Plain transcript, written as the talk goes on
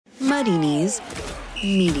Muddy Knees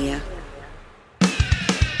Media.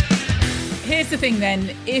 Here's the thing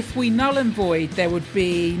then, if we null and void, there would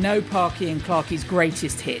be no Parky and Clarky's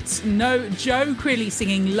greatest hits, no Joe Crilly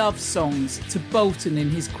singing love songs to Bolton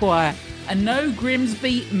in his choir, and no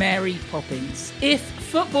Grimsby Mary Poppins. If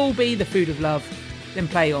football be the food of love, then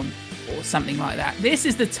play on, or something like that. This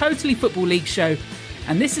is the Totally Football League show,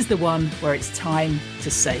 and this is the one where it's time to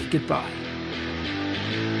say goodbye.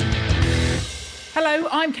 Hello,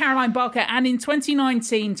 I'm Caroline Barker, and in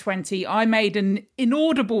 2019-20, I made an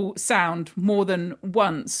inaudible sound more than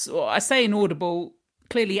once. Or I say inaudible,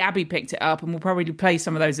 clearly Abby picked it up, and we'll probably play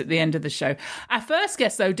some of those at the end of the show. Our first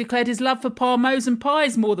guest, though, declared his love for Parmos and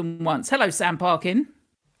pies more than once. Hello, Sam Parkin.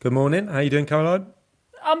 Good morning. How are you doing, Caroline?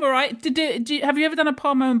 I'm all right. Have you ever done a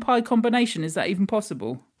Parmo and pie combination? Is that even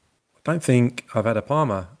possible? I don't think I've had a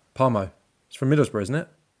Parmo. It's from Middlesbrough, isn't it?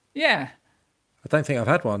 Yeah. I don't think I've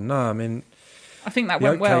had one. No, I mean... I think that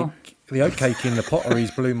went well. The oatcake in the potteries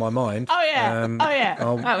blew my mind. Oh, yeah.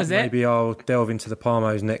 That was it. Maybe I'll delve into the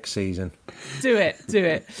Parmos next season. Do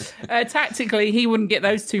it. Tactically, he wouldn't get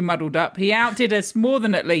those two muddled up. He outdid us more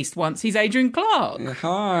than at least once. He's Adrian Clark.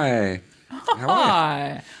 Hi.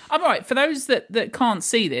 Hi. I'm all right. For those that can't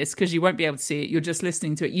see this, because you won't be able to see it, you're just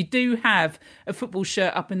listening to it, you do have a football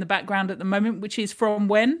shirt up in the background at the moment, which is from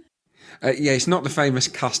when? Yeah, it's not the famous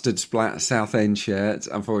custard splat Southend shirt,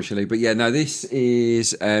 unfortunately. But yeah, no, this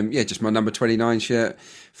is just my number 29 shirt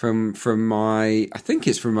from my, I think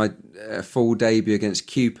it's from my full debut against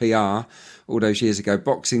QPR all those years ago.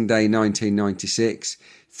 Boxing Day 1996,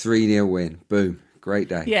 3-0 win. Boom. Great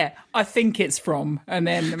day. Yeah, I think it's from, and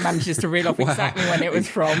then manages to reel off exactly when it was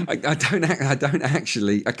from. I can't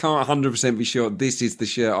 100% be sure this is the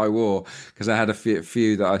shirt I wore, because I had a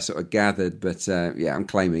few that I sort of gathered, but I'm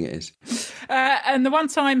claiming it is. And the one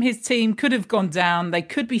time his team could have gone down, they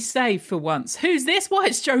could be saved for once. Who's this? Why,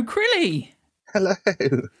 it's Joe Crilly. Hello.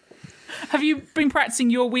 Have you been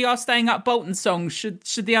practicing your We Are Staying Up Bolton song, should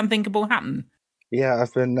the unthinkable happen? Yeah,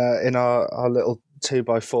 I've been in our little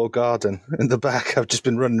 2x4 garden in the back. I've just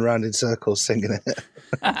been running around in circles singing it.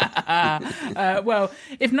 Well,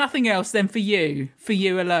 if nothing else, then for you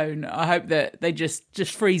alone, I hope that they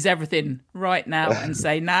just freeze everything right now and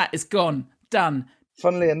say, nah, it's gone, done.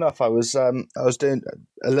 Funnily enough, I was doing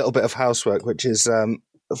a little bit of housework, which is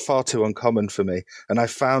far too uncommon for me, and I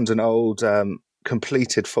found an old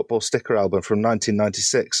completed football sticker album from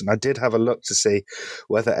 1996, and I did have a look to see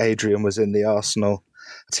whether Adrian was in the Arsenal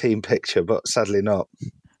team picture, but sadly not.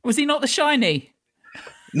 Was he not the shiny?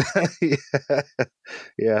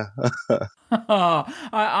 Yeah.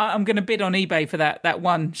 I'm going to bid on eBay for that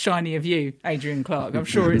one shiny of you, Adrian Clark. I'm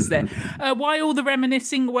sure it's there. Why all the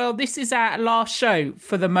reminiscing? Well, this is our last show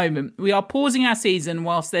for the moment. We are pausing our season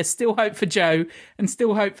whilst there's still hope for Joe and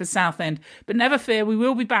still hope for Southend. But never fear, we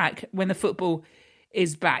will be back when the football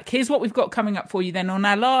is back. Here's what we've got coming up for you then on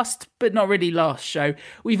our last, but not really last show.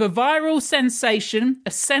 We've a viral sensation,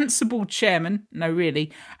 a sensible chairman, no really,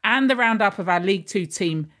 and the roundup of our League Two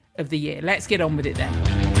team of the year. Let's get on with it then.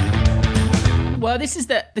 Well, this is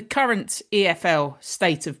the current EFL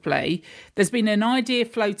state of play. There's been an idea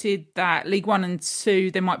floated that League 1 and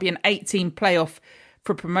 2, there might be an 8-team playoff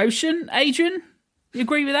for promotion. Adrian, you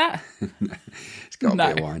agree with that? It's got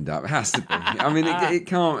to be a wind-up. It has to be. I mean, it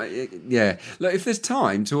can't... yeah. Look, if there's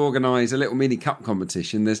time to organise a little mini cup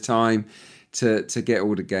competition, there's time to get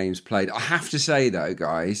all the games played. I have to say, though,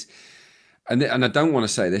 guys, and I don't want to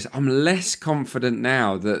say this, I'm less confident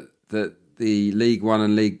now that the League 1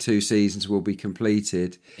 and League 2 seasons will be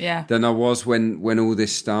completed than I was when all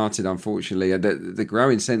this started, unfortunately. The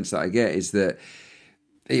growing sense that I get is that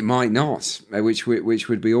it might not, which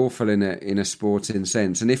would be awful in a sporting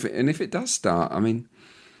sense. And if it does start, I mean,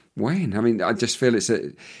 when? I mean, I just feel it's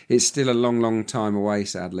still a long, long time away,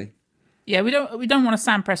 sadly. Yeah, we don't want to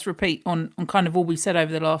sound press repeat on kind of all we've said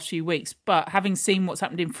over the last few weeks, but having seen what's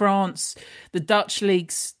happened in France, the Dutch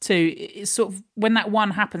leagues too, it's sort of when that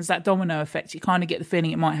one happens, that domino effect, you kind of get the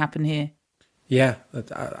feeling it might happen here. Yeah,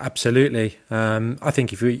 absolutely. I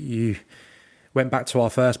think if you went back to our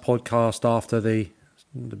first podcast after the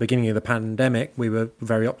beginning of the pandemic, we were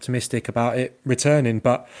very optimistic about it returning,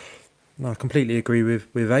 but I completely agree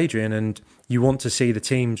with Adrian, and you want to see the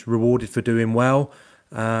teams rewarded for doing well.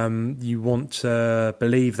 You want to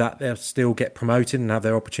believe that they'll still get promoted and have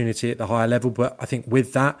their opportunity at the higher level, but I think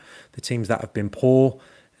with that, the teams that have been poor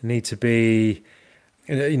need to be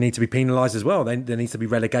penalised as well. There needs to be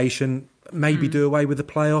relegation. Maybe do away with the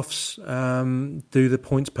playoffs, do the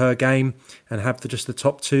points per game, and have just the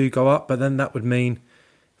top two go up. But then that would mean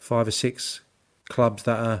 5 or 6 clubs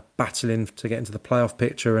that are battling to get into the playoff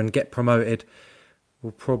picture and get promoted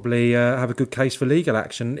will probably have a good case for legal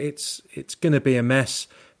action. It's going to be a mess,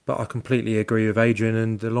 but I completely agree with Adrian,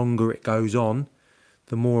 and the longer it goes on,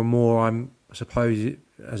 the more and more I'm, I suppose,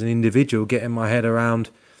 as an individual, getting my head around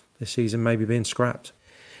this season maybe being scrapped.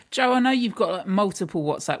 Joe, I know you've got multiple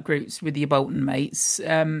WhatsApp groups with your Bolton mates,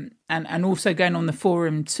 and also going on the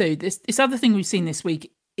forum too. This other thing we've seen this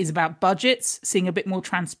week is about budgets, seeing a bit more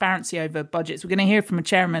transparency over budgets. We're going to hear from a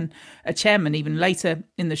chairman even later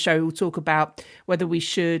in the show who'll talk about whether we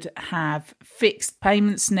should have fixed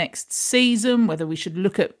payments next season, whether we should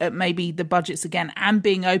look at maybe the budgets again and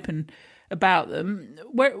being open about them.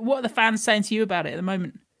 What are the fans saying to you about it at the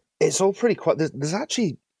moment? It's all pretty quiet. There's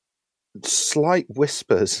actually slight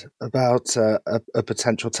whispers about a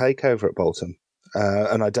potential takeover at Bolton.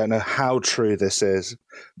 And I don't know how true this is,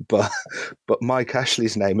 but Mike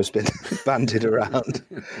Ashley's name has been bandied around.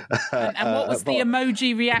 And what was the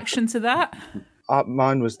emoji reaction to that?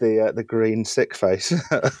 Mine was the green sick face.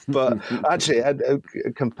 But actually,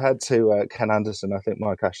 compared to Ken Anderson, I think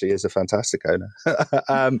Mike Ashley is a fantastic owner.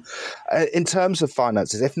 In terms of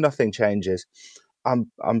finances, if nothing changes,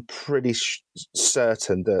 I'm pretty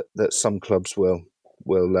certain that some clubs will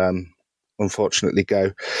unfortunately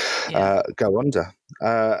go under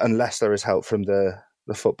unless there is help from the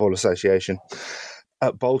Football Association.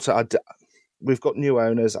 At Bolton, we've got new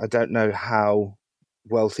owners. I don't know how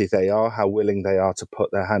wealthy they are, how willing they are to put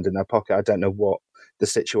their hand in their pocket. I don't know what the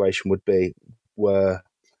situation would be were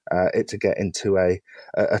it to get into a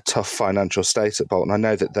tough financial state at Bolton. I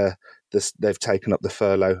know that they've taken up the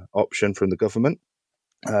furlough option from the government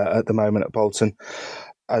at the moment at Bolton,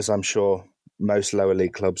 as I'm sure most lower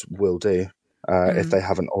league clubs will do if they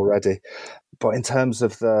haven't already. But in terms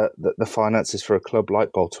of the finances for a club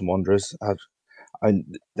like Bolton Wanderers,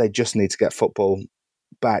 they just need to get football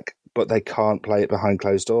back, but they can't play it behind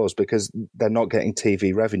closed doors because they're not getting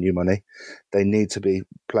TV revenue money. They need to be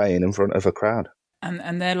playing in front of a crowd.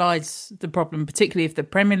 And there lies the problem, particularly if the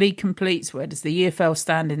Premier League completes. Where does the EFL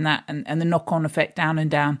stand in that, and the knock-on effect down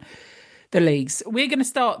and down the leagues? We're going to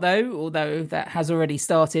start, though, although that has already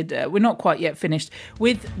started, we're not quite yet finished,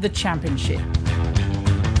 with the Championship.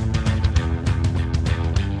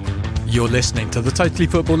 You're listening to the Totally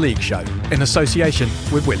Football League Show in association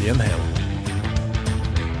with William Hill.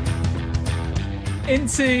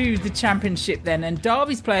 Into the Championship then, and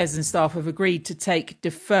Derby's players and staff have agreed to take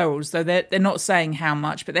deferrals, though they're not saying how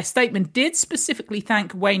much, but their statement did specifically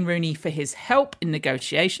thank Wayne Rooney for his help in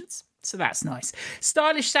negotiations. So that's nice.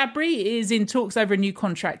 Stylish Sabri is in talks over a new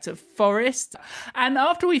contract at Forest. And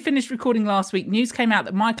after we finished recording last week, news came out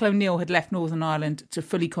that Michael O'Neill had left Northern Ireland to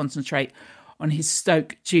fully concentrate on his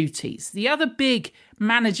Stoke duties. The other big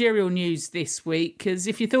managerial news this week, because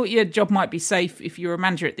if you thought your job might be safe if you were a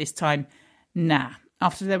manager at this time, nah.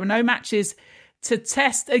 After there were no matches to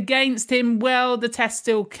test against him, well, the test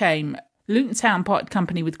still came. Luton Town parted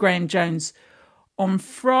company with Graham Jones on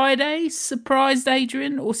Friday. Surprised,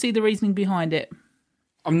 Adrian, or see the reasoning behind it?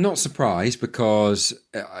 I'm not surprised because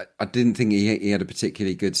I didn't think he had a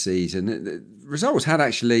particularly good season. The results had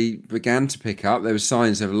actually began to pick up. There were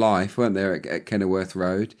signs of life, weren't there, at Kenilworth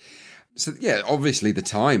Road? So, yeah, obviously the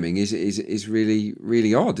timing is really,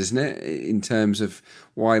 really odd, isn't it, in terms of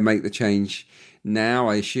why make the change now?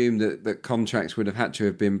 I assume that contracts would have had to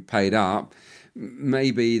have been paid up.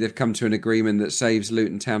 Maybe they've come to an agreement that saves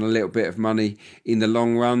Luton Town a little bit of money in the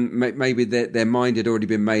long run. Maybe their mind had already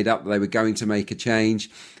been made up that they were going to make a change,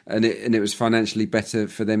 and it was financially better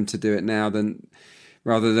for them to do it now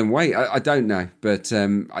rather than wait. I don't know, but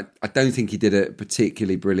I don't think he did a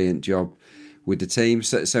particularly brilliant job with the team.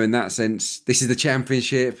 So in that sense, this is the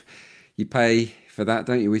Championship. You pay for that,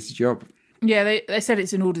 don't you, with your job? Yeah, they said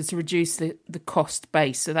it's in order to reduce the cost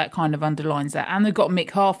base, so that kind of underlines that. And they've got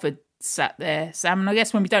Mick Harford sat there, Sam, and I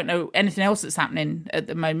guess when we don't know anything else that's happening at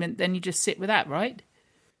the moment, then you just sit with that, right?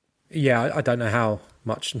 Yeah, I don't know how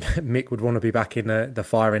much Mick would want to be back in the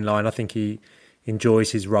firing line. I think he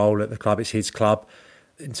enjoys his role at the club. It's his club.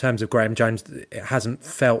 In terms of Graham Jones, it hasn't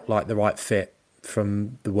felt like the right fit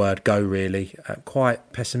from the word go, really.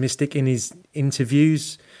 Quite pessimistic in his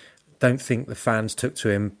interviews. Don't think the fans took to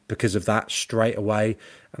him because of that straight away.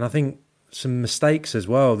 And I think some mistakes as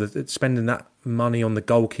well, that spending that money on the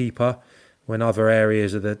goalkeeper when other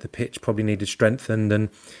areas of the pitch probably needed strengthened. And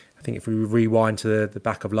I think if we rewind to the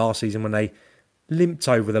back of last season when they limped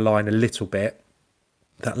over the line a little bit,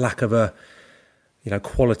 that lack of a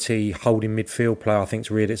quality holding midfield player, I think,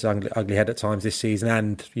 has reared its ugly head at times this season.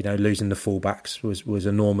 And losing the fullbacks was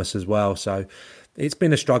enormous as well. So it's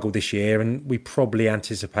been a struggle this year, and we probably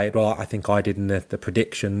anticipated, well, I think I did in the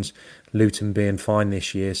predictions, Luton being fine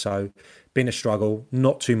this year. So been a struggle,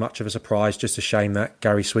 not too much of a surprise, just a shame that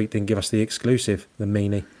Gary Sweet didn't give us the exclusive, the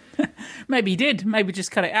meanie. Maybe he did. Maybe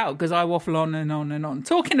just cut it out because I waffle on and on and on.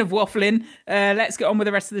 Talking of waffling, let's get on with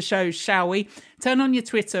the rest of the show, shall we? Turn on your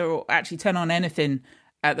Twitter, or actually turn on anything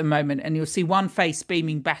at the moment, and you'll see one face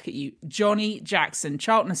beaming back at you. Johnny Jackson,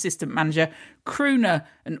 Charlton assistant manager, crooner,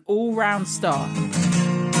 and all-round star.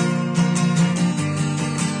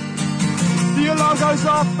 The alarm goes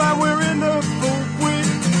off and we're in the pulpit.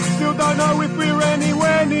 Still don't know if we're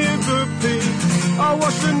anywhere near the peak. I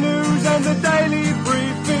watch the news and the daily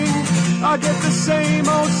briefing. I get the same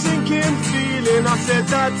old sinking feeling. I said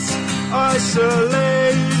that's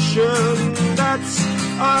isolation. That's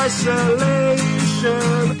isolation.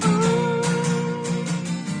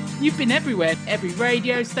 You've been everywhere, every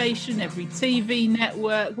radio station, every TV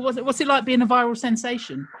network. What's it like being a viral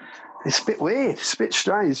sensation? It's a bit weird. It's a bit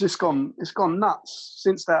strange. It's gone nuts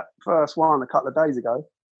since that first one a couple of days ago.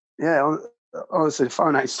 Yeah, honestly, the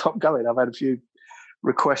phone ain't stopped going. I've had a few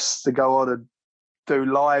requests to go on and do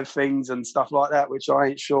live things and stuff like that, which I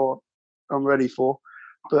ain't sure I'm ready for.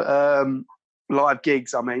 But live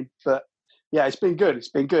gigs, I mean. But yeah, it's been good. It's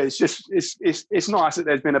been good. It's just it's nice that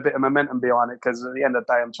there's been a bit of momentum behind it, because at the end of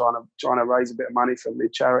the day, I'm trying to raise a bit of money for the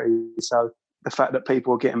charity. So the fact that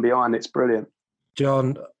people are getting behind it's brilliant.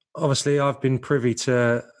 John, obviously, I've been privy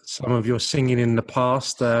to some of your singing in the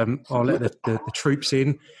past. I'll let the troops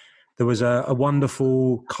in. There was a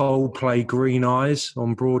wonderful Coldplay Green Eyes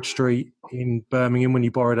on Broad Street in Birmingham when you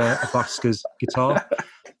borrowed a busker's guitar.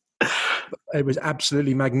 It was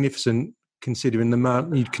absolutely magnificent, considering the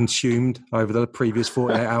amount you'd consumed over the previous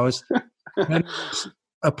 48 hours. And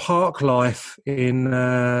a Park Life in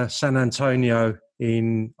San Antonio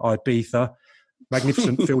in Ibiza.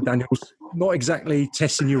 Magnificent Phil Daniels. Not exactly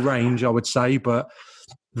testing your range, I would say, but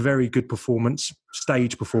very good performance,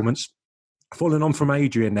 stage performance. Following on from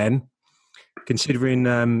Adrian then,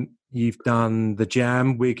 considering you've done the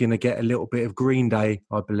Jam, we're going to get a little bit of Green Day,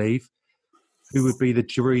 I believe. Who would be the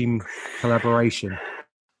dream collaboration?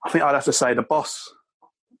 I think I'd have to say The Boss,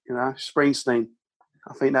 Springsteen.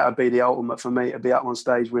 I think that would be the ultimate for me, to be up on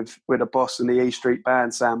stage with The Boss and the E Street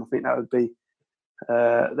Band, Sam. I think that would be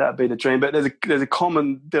the dream. But there's a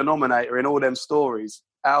common denominator in all them stories,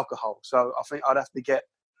 alcohol. So I think I'd have to get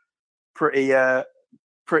pretty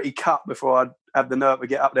cut before I'd have the nerve to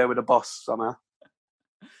get up there with The Boss somehow.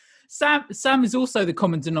 Sam is also the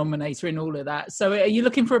common denominator in all of that. So are you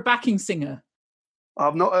looking for a backing singer?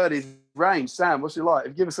 I've not heard his range. Sam, what's it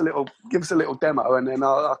like? Give us a little demo, and then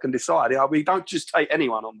I can decide. We don't just take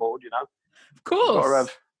anyone on board, Of course.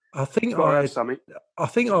 I think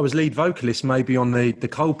I was lead vocalist maybe on the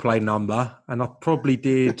Coldplay number, and I probably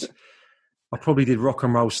did Rock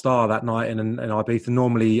and Roll Star that night in Ibiza.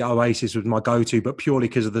 Normally Oasis was my go-to, but purely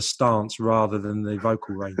because of the stance rather than the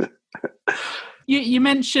vocal range. You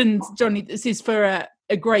mentioned, Johnny, this is for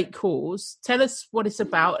a great cause. Tell us what it's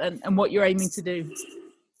about and what you're aiming to do.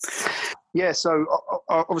 Yeah, so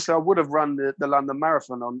obviously I would have run the London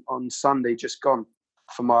Marathon on Sunday, just gone,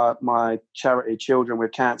 for my charity Children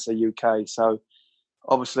with Cancer UK. So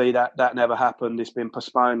obviously that never happened. It's been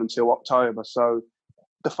postponed until October. So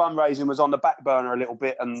the fundraising was on the back burner a little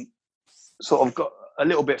bit, and sort of got a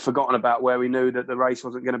little bit forgotten about, where we knew that the race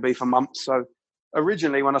wasn't going to be for months. So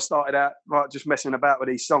originally, when I started out just messing about with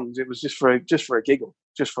these songs, it was just for a giggle,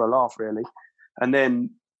 just for a laugh, really. And then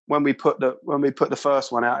when we put the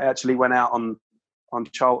first one out, it actually went out on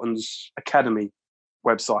Charlton's Academy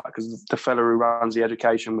website, because the fella who runs the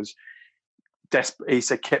education was desperate. He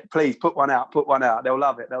said, "Please put one out. They'll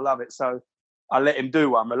love it. So I let him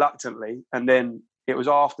do one reluctantly, and then it was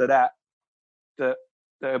after that a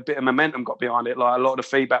bit of momentum got behind it. Like, a lot of the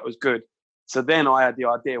feedback was good. So then I had the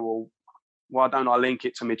idea, well, why don't I link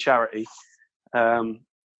it to my charity? And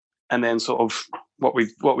then sort of what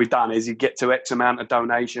we've done is you get to X amount of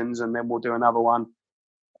donations, and then we'll do another one,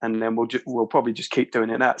 and then we'll probably just keep doing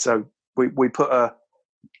it that. So we put a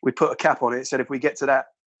cap on it. Said if we get to that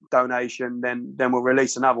donation, then we'll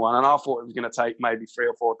release another one. And I thought it was going to take maybe 3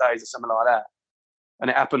 or 4 days or something like that,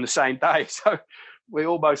 and it happened the same day. So we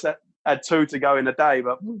almost had 2 to go in a day,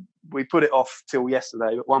 but we put it off till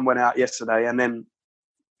yesterday. But one went out yesterday, and then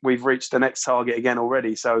we've reached the next target again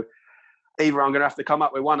already. So either I'm going to have to come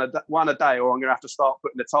up with one a day, or I'm going to have to start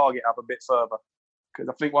putting the target up a bit further, because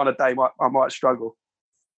I think one a day I might struggle.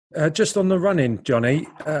 Just on the running, Johnny,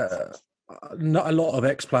 not a lot of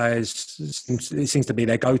ex-players, it seems to be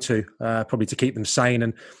their go-to, probably to keep them sane.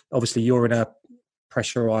 And obviously you're in a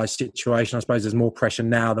pressurised situation. I suppose there's more pressure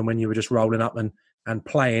now than when you were just rolling up and and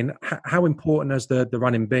playing. How important has the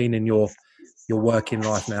running been in your working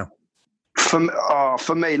life now? For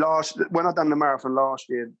me, when I done the marathon last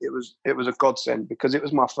year, it was a godsend, because it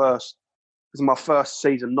was my first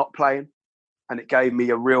season not playing, and it gave me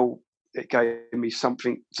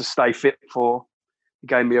something to stay fit for. It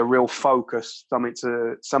gave me a real focus, something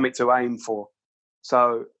to aim for.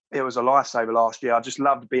 So it was a lifesaver last year. I just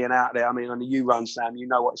loved being out there. I mean, on you run, Sam, you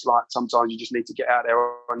know what it's like. Sometimes you just need to get out there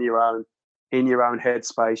on your own, in your own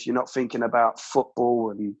headspace. You're not thinking about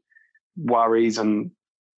football and worries and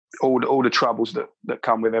all the troubles that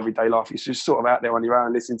come with everyday life. You're just sort of out there on your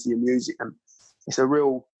own, listening to your music, and it's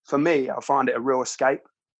for me, I find it a real escape.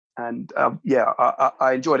 And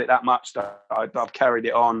I enjoyed it that much that I've carried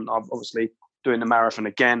it on. I've obviously doing the marathon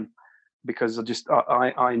again, because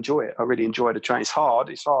I enjoy it. I really enjoy the train. It's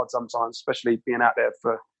hard sometimes, especially being out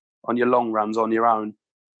there on your long runs on your own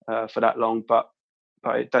for that long. But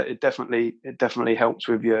it definitely helps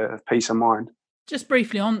with your peace of mind. Just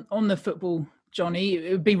briefly on the football, Johnny,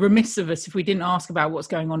 it would be remiss of us if we didn't ask about what's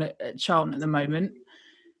going on at Charlton at the moment.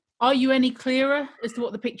 Are you any clearer as to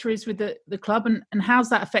what the picture is with the club, and how's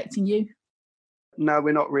that affecting you? No,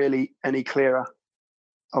 we're not really any clearer.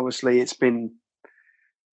 Obviously, it's been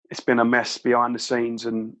a mess behind the scenes,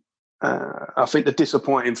 and I think the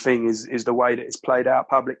disappointing thing is the way that it's played out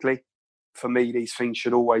publicly. For me, these things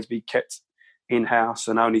should always be kept in-house,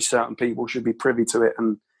 and only certain people should be privy to it.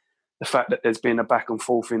 And the fact that there's been a back and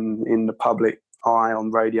forth in the public eye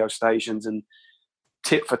on radio stations and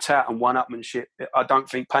tit for tat and one-upmanship, I don't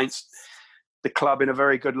think paints the club in a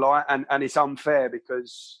very good light, and it's unfair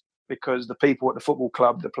because the people at the football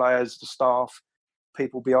club, the players, the staff,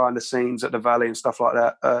 people behind the scenes at the Valley and stuff like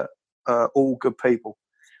that are all good people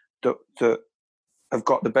that have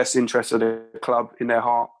got the best interests of the club in their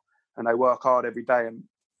heart, and they work hard every day and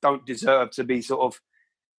don't deserve to be sort of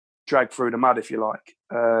dragged through the mud, if you like.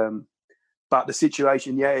 But the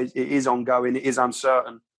situation, it is ongoing, it is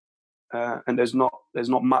uncertain, and there's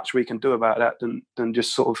not much we can do about that than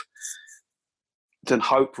just sort of than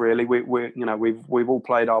hope. Really, we've all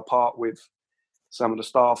played our part. With some of the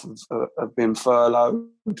staff have been furloughed.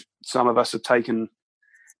 Some of us have taken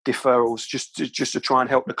deferrals just to try and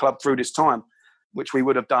help the club through this time, which we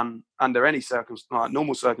would have done under any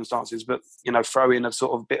normal circumstances. But throw in a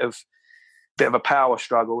sort of bit of a power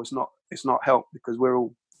struggle. It's not helped, because we're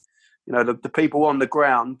all, the people on the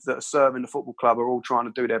ground that are serving the football club are all trying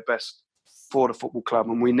to do their best for the football club,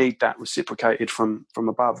 and we need that reciprocated from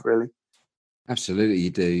above, really. Absolutely, you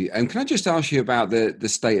do. And can I just ask you about the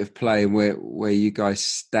state of play and where you guys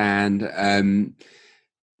stand?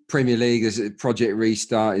 Premier League as a Project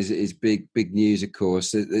Restart is big news, of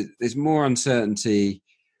course. There's more uncertainty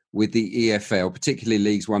with the EFL, particularly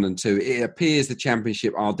Leagues 1 and 2. It appears the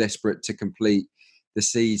Championship are desperate to complete the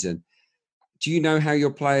season. Do you know how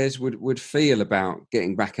your players would feel about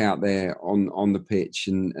getting back out there on the pitch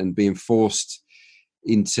and being forced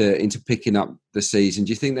into picking up the season? Do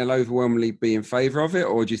you think they'll overwhelmingly be in favour of it,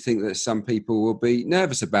 or do you think that some people will be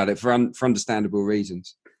nervous about it for understandable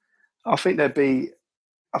reasons? I think there'd be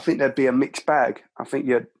a mixed bag. I think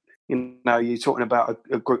you're talking about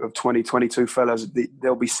a group of 20, 22 fellas.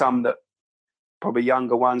 There'll be some that, probably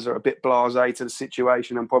younger ones, are a bit blasé to the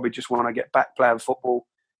situation and probably just want to get back playing football.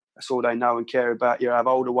 That's all they know and care about. You have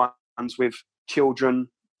older ones with children,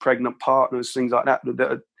 pregnant partners, things like that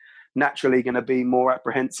are naturally going to be more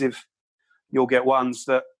apprehensive. You'll get ones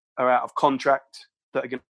that are out of contract that are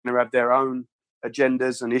going to have their own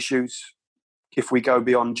agendas and issues if we go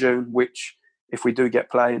beyond June, which, if we do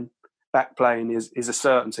get back playing is a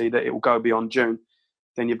certainty that it will go beyond June.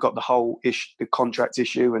 Then you've got the whole the contract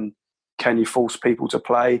issue, and can you force people to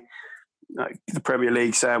play? The Premier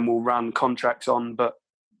League saying we'll run contracts on, but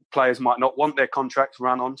players might not want their contracts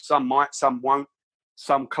run on. Some might, some won't.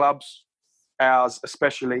 Some clubs, ours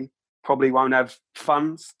especially, probably won't have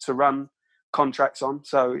funds to run contracts on.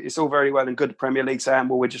 So it's all very well and good, the Premier League saying,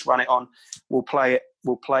 well, we'll just run it on. We'll play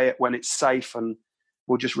it when it's safe, and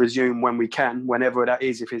we'll just resume when we can, whenever that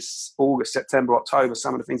is. If it's August, September, October,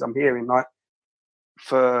 some of the things I'm hearing, like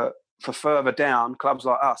for further down, clubs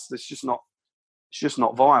like us, it's just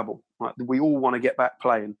not viable. Like, we all want to get back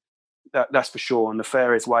playing. That's for sure. And the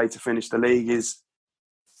fairest way to finish the league is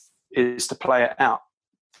to play it out.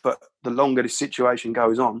 But the longer this situation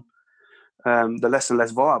goes on, the less and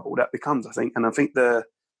less viable that becomes, I think. And I think the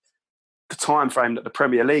time frame that the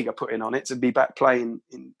Premier League are putting on it to be back playing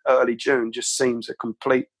in early June just seems a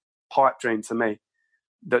complete pipe dream to me.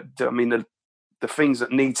 The things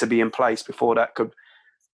that need to be in place before that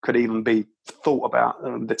could even be thought about,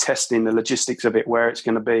 the testing, the logistics of it, where it's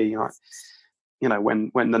going to be,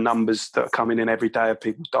 when the numbers that are coming in every day of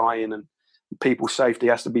people dying and people's safety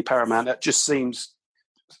has to be paramount. That just seems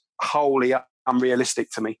wholly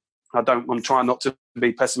unrealistic to me. I'm trying not to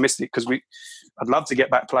be pessimistic because I'd love to get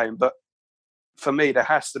back playing, but for me, there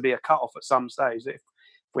has to be a cut-off at some stage. If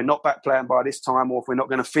we're not back playing by this time, or if we're not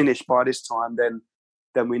going to finish by this time,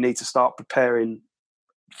 then we need to start preparing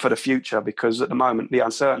for the future, because at the moment, the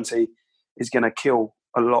uncertainty is going to kill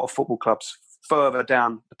a lot of football clubs further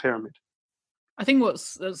down the pyramid. I think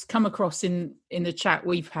what's come across in the chat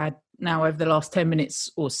we've had now over the last 10 minutes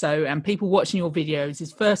or so, and people watching your videos,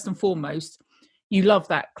 is first and foremost, you love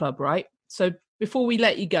that club, right? So before we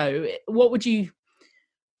let you go, what would you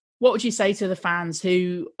say to the fans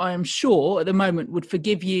who I am sure at the moment would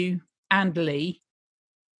forgive you and Lee,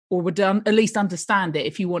 or would at least understand it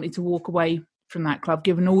if you wanted to walk away from that club,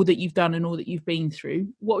 given all that you've done and all that you've been through?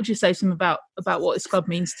 What would you say to them about what this club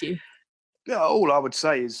means to you? Yeah, all I would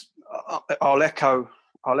say is I'll echo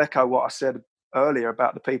what I said earlier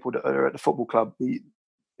about the people that are at the football club.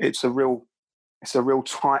 It's a real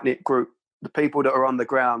tight-knit group. The people that are on the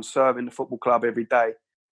ground serving the football club every day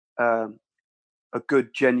are good,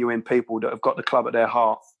 genuine people that have got the club at their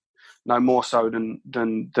heart. No more so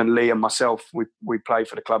than Lee and myself. We play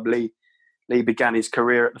for the club. Lee began his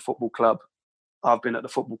career at the football club. I've been at the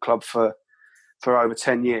football club for over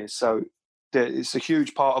 10 years. So it's a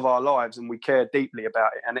huge part of our lives, and we care deeply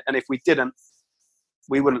about it. And if we didn't,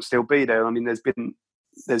 we wouldn't still be there. I mean,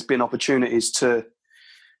 there's been opportunities to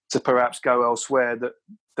perhaps go elsewhere that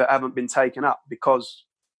haven't been taken up, because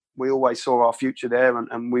we always saw our future there,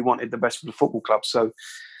 and we wanted the best for the football club. So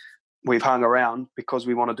we've hung around because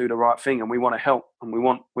we want to do the right thing, and we want to help, and we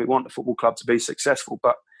want the football club to be successful.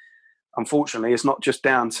 But unfortunately, it's not just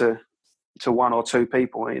down to one or two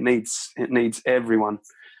people. It needs everyone,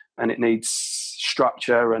 and it needs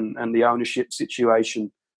structure and the ownership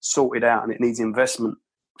situation sorted out, and it needs investment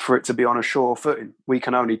for it to be on a sure footing. We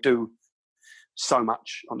can only do so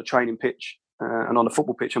much on the training pitch and on the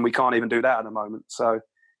football pitch, and we can't even do that at the moment. So,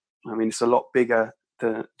 I mean, it's a lot bigger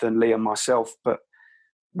than Lee and myself, but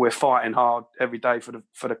we're fighting hard every day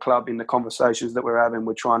for the club. In the conversations that we're having,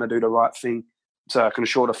 we're trying to do the right thing. So I can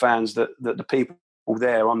assure the fans that the people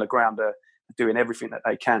there on the ground are doing everything that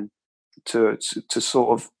they can to sort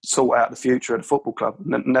of sort out the future of the football club,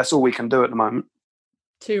 and that's all we can do at the moment.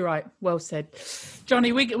 Too right. Well said.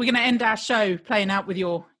 Johnny, we're going to end our show playing out with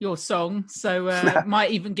your song, so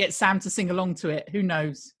might even get Sam to sing along to it. Who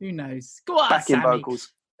knows? Go on, backing Sammy.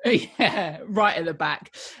 vocals. Yeah, right at the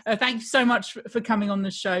back. Thank you so much for coming on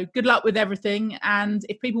the show. Good luck with everything. And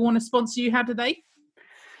if people want to sponsor you, how do they?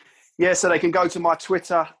 Yeah, so they can go to my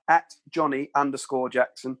Twitter at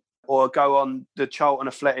Johnny_Jackson, or go on the Charlton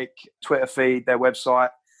Athletic Twitter feed, their website.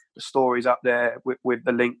 The story's up there with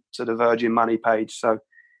the link to the Virgin Money page. So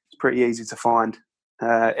it's pretty easy to find.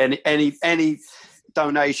 Any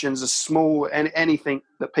donations, as small, anything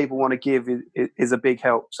that people want to give is a big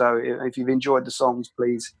help. So if you've enjoyed the songs,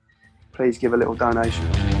 please give a little donation.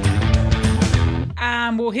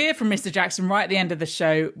 And we'll hear from Mr. Jackson right at the end of the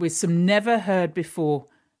show with some never heard before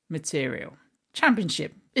material.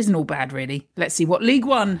 Championship isn't all bad, really. Let's see what League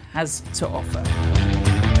One has to offer.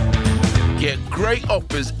 Get great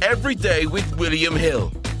offers every day with William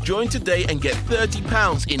Hill. Join today and get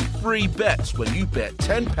 £30 in free bets when you bet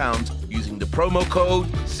 £10 using the promo code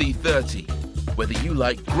C30. Whether you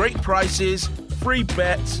like great prices, free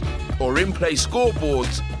bets, or in-play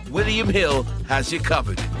scoreboards, William Hill has you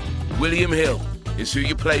covered. William Hill is who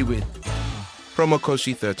you play with. Promo code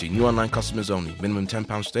C30. New online customers only. Minimum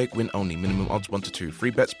 £10 stake. Win only. Minimum odds 1 to 2. Free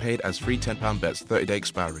bets paid as free £10 bets. 30-day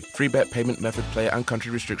expiry. Free bet payment method, player and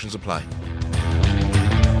country restrictions apply.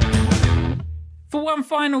 For one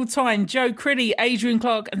final time, Joe Crilly, Adrian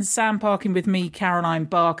Clark and Sam Parkin with me, Caroline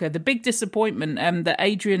Barker. The big disappointment that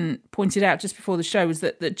Adrian pointed out just before the show was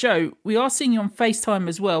that Joe, we are seeing you on FaceTime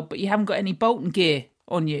as well, but you haven't got any Bolton gear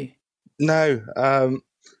on you. No,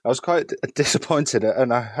 I was quite disappointed,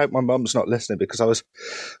 and I hope my mum's not listening, because I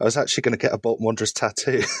was actually going to get a Bolton Wanderers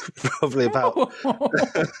tattoo, probably about.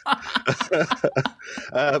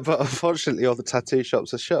 But unfortunately, all the tattoo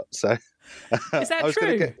shops are shut. So is that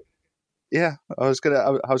true? I was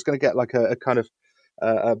gonna get like a kind of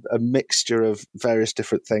a mixture of various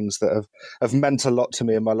different things that have meant a lot to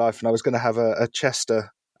me in my life, and I was going to have a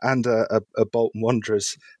Chester and a Bolton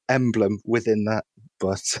Wanderers emblem within that,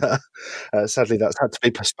 but sadly that's had to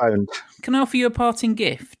be postponed. Can I offer you a parting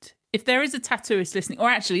gift? If there is a tattooist listening, or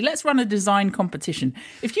actually, let's run a design competition.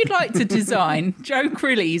 If you'd like to design Joe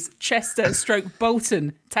Crilly's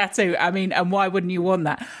Chester/Bolton tattoo, I mean, and why wouldn't you want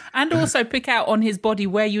that? And also pick out on his body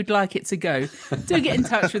where you'd like it to go. Do get in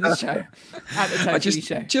touch with the show at the Totally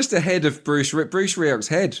Show. Just ahead of Bruce Rioch's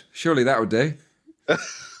head. Surely that would do.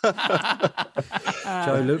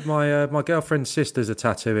 Joe, look, my girlfriend's sister's a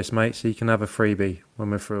tattooist, mate, so you can have a freebie when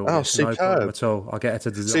we're through all this. Superb. No problem at all. I'll get her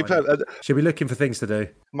to design Superb. it. She'll be looking for things to do.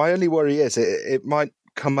 My only worry is it might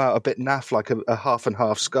come out a bit naff, like a half and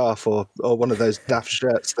half scarf or one of those daft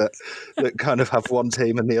shirts that kind of have one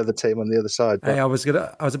team and the other team on the other side. But... Hey, I was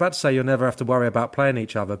about to say you'll never have to worry about playing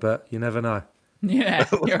each other, but you never know. Yeah,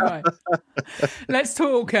 you're right. Let's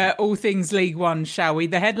talk all things League One, shall we?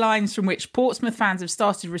 The headlines from which Portsmouth fans have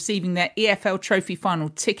started receiving their EFL Trophy final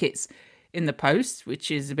tickets in the post, which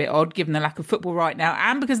is a bit odd given the lack of football right now,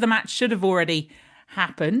 and because the match should have already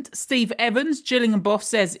happened. Steve Evans, Gillingham boss,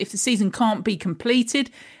 says if the season can't be completed,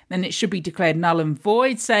 then it should be declared null and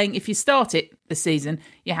void, saying if you start it, the season,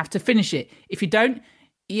 you have to finish it. If you don't,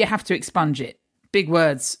 you have to expunge it. Big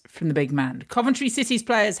words from the big man. Coventry City's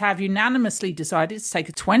players have unanimously decided to take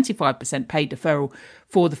a 25% pay deferral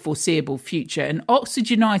for the foreseeable future, and Oxford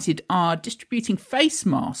United are distributing face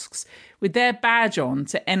masks with their badge on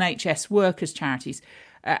to NHS workers' charities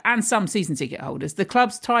and some season ticket holders. The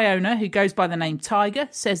club's tie owner, who goes by the name Tiger,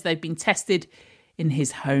 says they've been tested in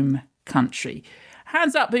his home country.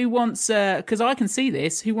 Hands up who wants, because I can see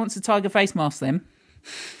this, who wants a Tiger face mask then?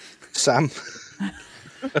 Sam.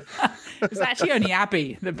 It was actually only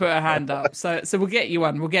Abby that put her hand up. So we'll get you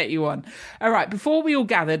one. All right, before we all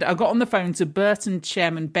gathered, I got on the phone to Burton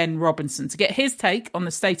chairman Ben Robinson to get his take on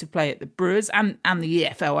the state of play at the Brewers and the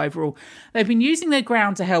EFL overall. They've been using their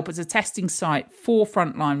ground to help as a testing site for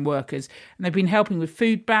frontline workers, and they've been helping with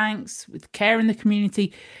food banks, with care in the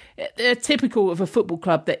community. They're typical of a football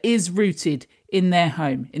club that is rooted in their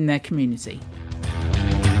home, in their community.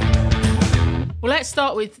 Well, let's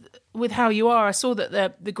start with how you are. I saw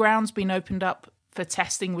that the ground's been opened up for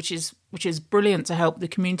testing, which is brilliant to help the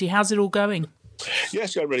community. How's it all going? Yeah,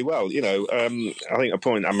 it's going really well. You know, I think a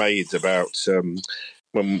point I made about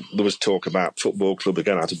when there was talk about football clubs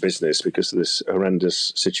going out of business because of this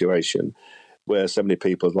horrendous situation where so many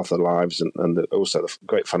people have lost their lives and also the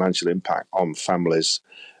great financial impact on families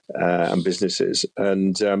and businesses.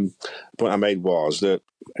 And the point I made was that,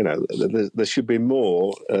 you know, there should be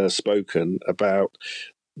more spoken about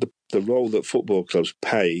the role that football clubs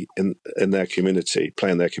play in their community,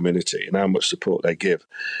 and how much support they give,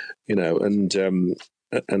 you know, and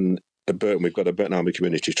at Burton we've got a Burton Army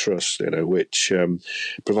Community Trust, you know, which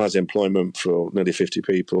provides employment for nearly 50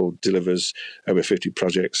 people, delivers over 50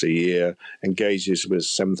 projects a year, engages with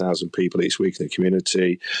 7,000 people each week in the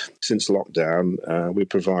community. Since lockdown, we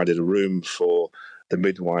provided a room for the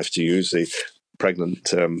midwife to use. The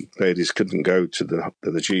pregnant ladies couldn't go to the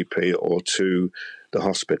GP or to the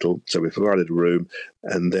hospital, so we provided a room,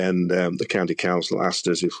 and then the county council asked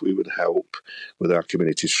us if we would help with our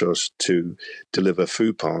community trust to deliver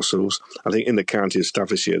food parcels. I think in the county of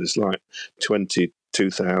Staffordshire there's like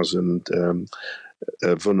 22,000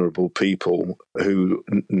 vulnerable people who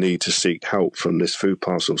need to seek help from this food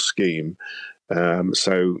parcel scheme.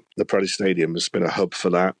 So the Praddy Stadium has been a hub for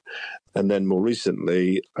that. And then more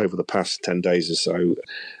recently, over the past 10 days or so,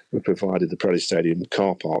 we provided the Praddy Stadium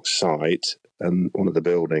car park site and one of the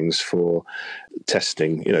buildings for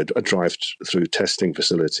testing, you know, a drive-through testing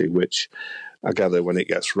facility, which I gather when it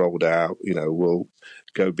gets rolled out, you know, will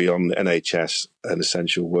go beyond the NHS and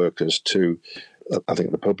essential workers to, I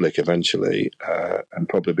think, the public eventually, and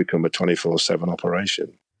probably become a 24/7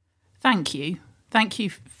 operation. Thank you. Thank you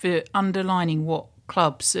for underlining what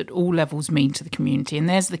clubs at all levels mean to the community. And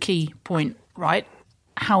there's the key point, right?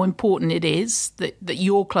 How important it is that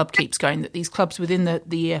your club keeps going, that these clubs within the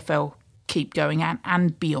EFL keep going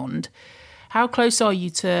and beyond. How close are you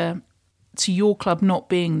to your club not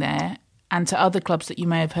being there and to other clubs that you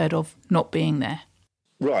may have heard of not being there?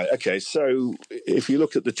 Right, okay. So if you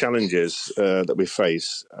look at the challenges that we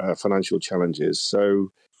face, financial challenges,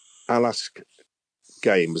 so our last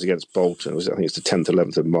game was against Bolton. I think it's the 10th,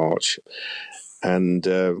 11th of March. And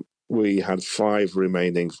we had 5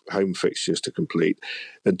 remaining home fixtures to complete.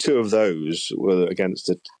 And 2 of those were against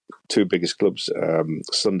the 2 biggest clubs,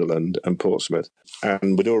 Sunderland and Portsmouth.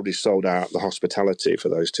 And we'd already sold out the hospitality for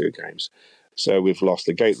those 2 games. So we've lost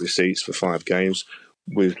the gate receipts for 5 games.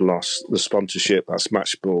 We've lost the sponsorship, that's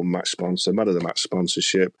Matchball, match sponsor, Man of the Match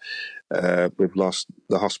sponsorship. We've lost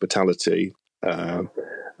the hospitality, and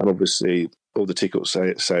obviously all the ticket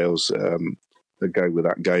sales that go with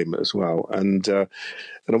that game as well. And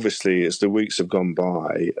obviously, as the weeks have gone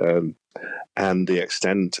by, and the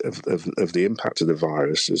extent of the impact of the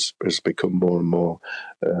virus has become more and more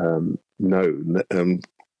known.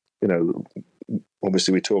 You know,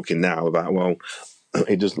 obviously, we're talking now about, well,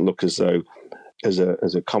 it doesn't look as though as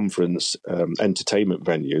a conference entertainment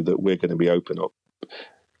venue that we're going to be open up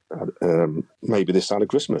maybe this side of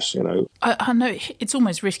Christmas, you know. I know it's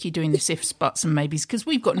almost risky doing this ifs, buts and maybes because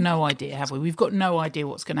we've got no idea, have we? We've got no idea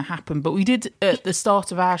what's going to happen. But we did, at the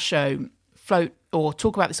start of our show, float or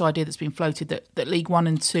talk about this idea that's been floated that League One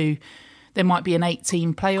and Two, there might be an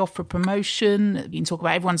 8-team playoff for promotion. You can talk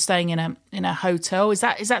about everyone staying in a hotel. Is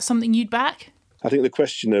that something you'd back? I think the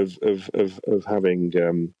question of having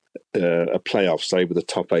a playoff, say, with the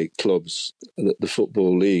top 8 clubs that the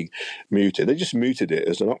Football League muted. They just muted it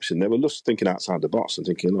as an option. They were just thinking outside the box and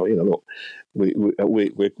thinking, oh, you know, look,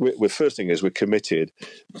 we're first thing is we're committed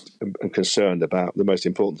and concerned about the most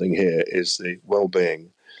important thing here is the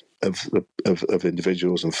well-being of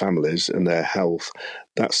individuals and families and their health.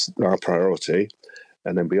 That's our priority.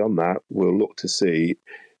 And then beyond that, we'll look to see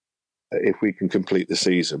if we can complete the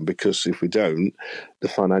season, because if we don't, the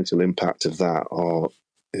financial impact of that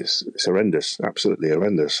is horrendous, absolutely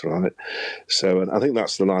horrendous, right? So, and I think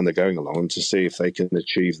that's the line they're going along, to see if they can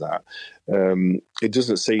achieve that. It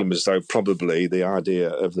doesn't seem as though probably the idea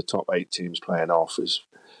of the top 8 teams playing off is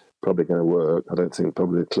probably going to work. I don't think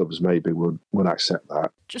probably the clubs maybe would accept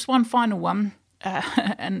that. Just one final one,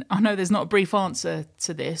 and I know there's not a brief answer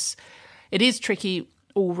to this. It is tricky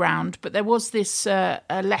all round, but there was this a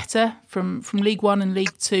letter from League One and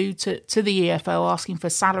League Two to the EFL asking for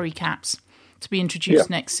salary caps to be introduced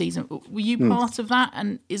next season. Were you part of that,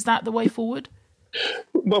 and is that the way forward?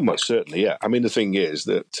 Well, most certainly, yeah. I mean, the thing is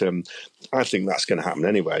that I think that's going to happen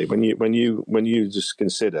anyway. When you just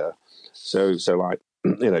consider, so like,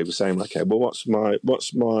 you know, you're saying, okay, well, what's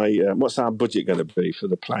our budget going to be for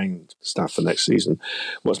the playing staff for next season?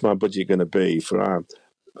 What's my budget going to be for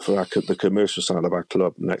the commercial side of our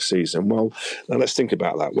club next season? Well, now let's think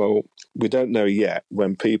about that. Well, we don't know yet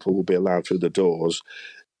when people will be allowed through the doors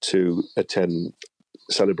to attend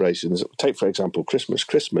celebrations. Take, for example, Christmas.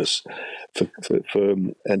 Christmas for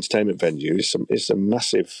entertainment venues is a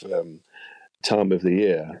massive time of the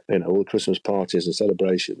year. You know, all Christmas parties and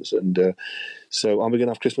celebrations. And so, are we going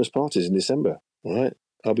to have Christmas parties in December? All right.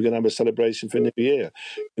 Are we going to have a celebration for New Year?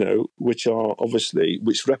 You know, which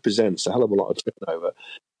represents a hell of a lot of turnover.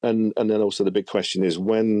 And then also the big question is,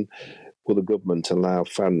 when will the government allow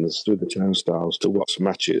fans through the turnstiles to watch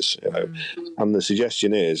matches? You know, and the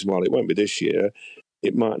suggestion is, well, it won't be this year.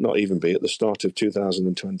 It might not even be at the start of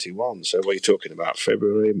 2021. So we're talking about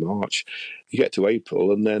February, March. You get to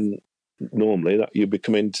April, and then normally that you'll be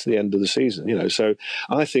coming to the end of the season. You know, so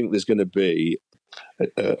I think there's going to be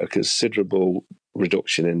a considerable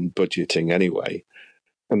reduction in budgeting anyway.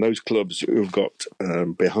 And those clubs who've got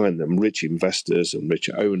behind them rich investors and rich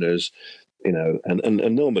owners, you know,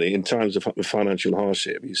 and normally in times of financial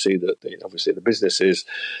hardship, you see that obviously the businesses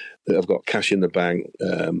that have got cash in the bank,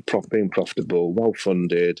 being profitable, well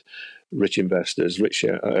funded, rich investors, rich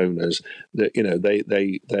owners, that, you know, they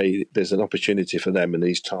there's an opportunity for them in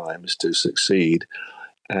these times to succeed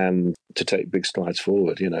and to take big strides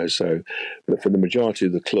forward, you know. So for the majority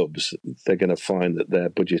of the clubs, they're going to find that their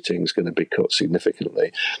budgeting is going to be cut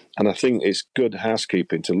significantly. And I think it's good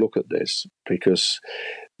housekeeping to look at this, because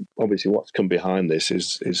obviously what's come behind this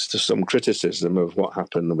is some criticism of what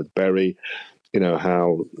happened with Bury, you know,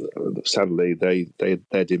 how sadly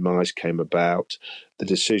their demise came about, the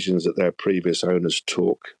decisions that their previous owners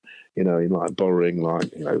took, you know, in like borrowing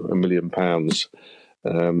like, you know, £1 million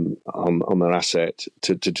on their asset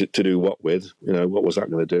to do what with? You know, what was that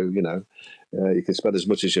going to do? You know, you can spend as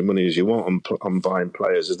much as your money as you want on buying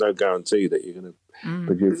players. There's no guarantee that you're going to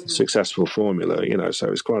produce a successful formula. You know, so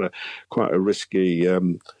it's quite a risky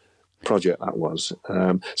project that was. So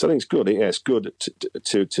I think it's good. Yeah, it's good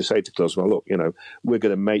to say to clubs, well, look, you know, we're going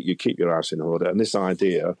to make you keep your house in order. And this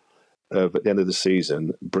idea of at the end of the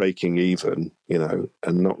season breaking even, you know,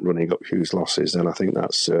 and not running up huge losses, then I think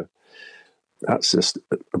that's just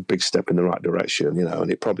a big step in the right direction, you know,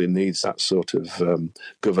 and it probably needs that sort of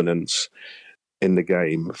governance in the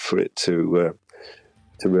game for it to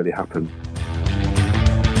really happen.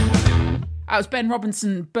 That was Ben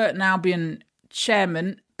Robinson, Burton Albion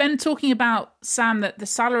chairman. Ben, talking about, Sam, that the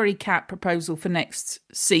salary cap proposal for next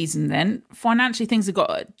season then, financially things have got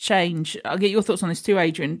to change. I'll get your thoughts on this too,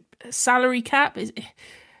 Adrian. Salary cap,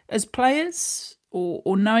 as players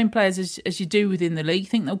or knowing players as you do within the league,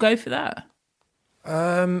 think they'll go for that?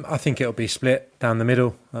 I think it'll be split down the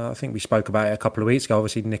middle. I think we spoke about it a couple of weeks ago.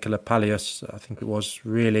 Obviously, Nicola Palios, I think it was,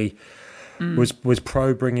 really was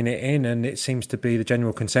pro bringing it in, and it seems to be the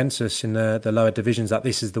general consensus in the lower divisions that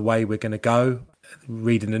this is the way we're going to go.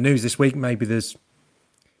 Reading the news this week, maybe there's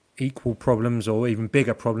equal problems or even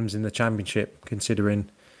bigger problems in the Championship, considering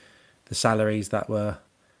the salaries that were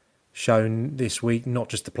shown this week, not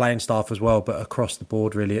just the playing staff as well, but across the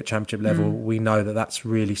board really at Championship level, we know that that's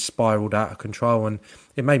really spiralled out of control. And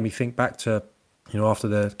it made me think back to, after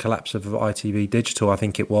the collapse of ITV Digital, I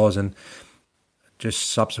think it was, and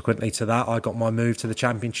just subsequently to that, I got my move to the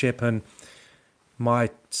Championship, and my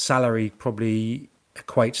salary probably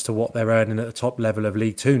equates to what they're earning at the top level of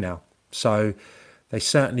League Two now. So they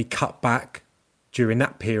certainly cut back during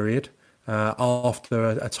that period after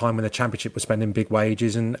a time when the Championship was spending big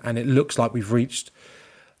wages, and it looks like we've reached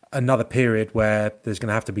another period where there's going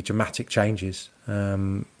to have to be dramatic changes.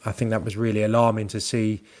 I think that was really alarming to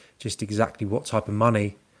see just exactly what type of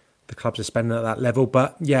money the clubs are spending at that level.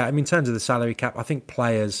 But yeah, in terms of the salary cap, I think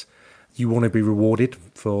players, you want to be rewarded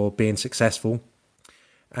for being successful.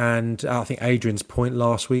 And I think Adrian's point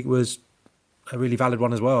last week was a really valid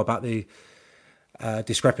one as well about the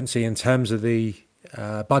discrepancy in terms of the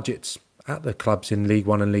budgets at the clubs in League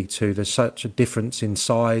One and League Two. There's such a difference in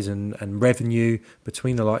size and revenue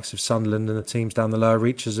between the likes of Sunderland and the teams down the lower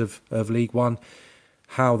reaches of League One.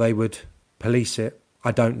 How they would police it,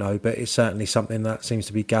 I don't know, but it's certainly something that seems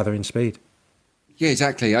to be gathering speed. Yeah,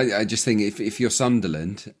 exactly. I just think if you're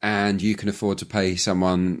Sunderland and you can afford to pay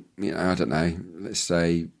someone, I don't know, let's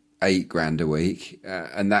say $8,000 a week,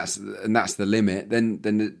 and that's the limit, then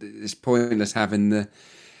it's pointless having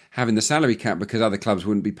the salary cap, because other clubs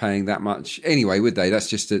wouldn't be paying that much anyway, would they? That's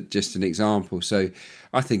just an example. So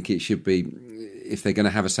I think it should be, if they're going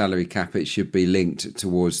to have a salary cap, it should be linked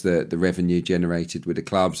towards the revenue generated with the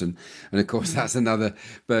clubs, and of course that's another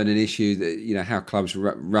burning issue, that how clubs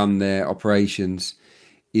run their operations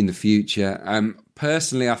in the future.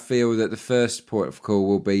 Personally, I feel that the first port of call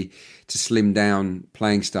will be to slim down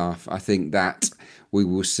playing staff. I think that we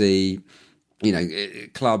will see,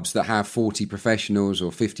 clubs that have 40 professionals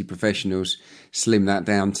or 50 professionals slim that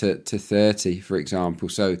down to 30, for example.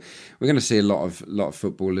 So we're going to see a lot of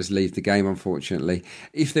footballers leave the game, unfortunately.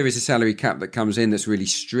 If there is a salary cap that comes in that's really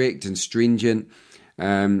strict and stringent,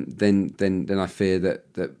 then I fear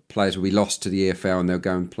that players will be lost to the EFL and they'll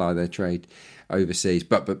go and ply their trade overseas.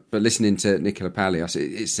 But listening to Nicola Palios,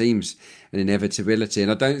 it seems an inevitability,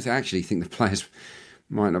 and I don't actually think the players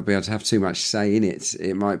might not be able to have too much say in it.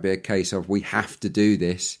 It might be a case of, we have to do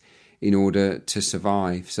this in order to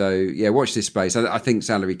survive. So yeah, watch this space. I think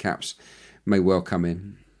salary caps may well come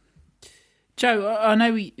in. Joe, I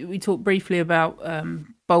know we talked briefly about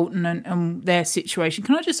Bolton and their situation.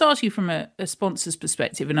 Can I just ask you from a sponsor's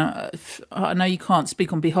perspective, and I know you can't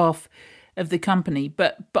speak on behalf of the company,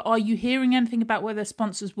 but are you hearing anything about whether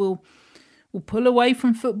sponsors will pull away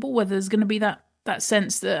from football, whether there's going to be that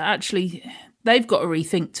sense that actually they've got to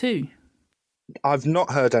rethink too? I've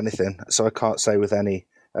not heard anything, so I can't say with any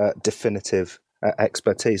definitive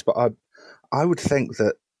expertise, but I would think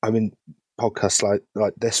that, podcasts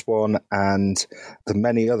like this one and the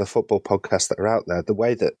many other football podcasts that are out there, the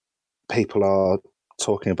way that people are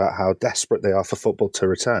talking about how desperate they are for football to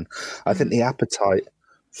return, I think the appetite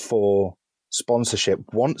for sponsorship,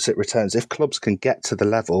 once it returns, if clubs can get to the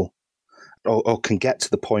level or can get to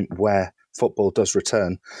the point where football does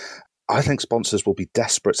return, I think sponsors will be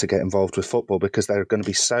desperate to get involved with football, because there are going to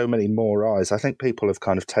be so many more eyes. I think people have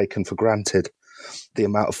kind of taken for granted the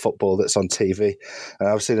amount of football that's on TV. And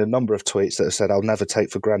I've seen a number of tweets that have said, I'll never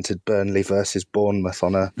take for granted Burnley versus Bournemouth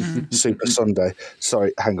on a Super Sunday.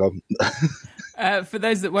 Sorry, hang on. For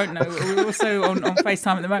those that won't know, we're also on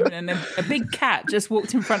FaceTime at the moment, and a big cat just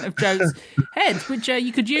walked in front of Joe's head, which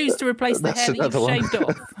you could use to replace the hair that you've shaved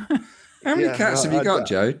off. How many cats have you got,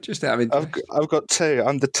 Joe? Just out of interest. I've got 2.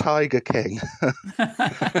 I'm the Tiger King.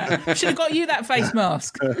 Should have got you that face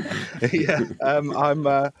mask. Yeah,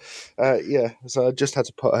 so I just had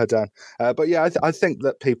to put her down. But yeah, I think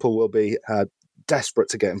that people will be desperate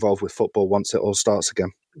to get involved with football once it all starts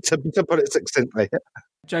again, to put it succinctly.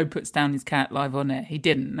 Joe puts down his cat live on air. He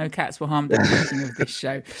didn't. No cats were harmed in the making of this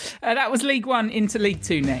show. That was League One. Into League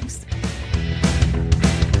Two next.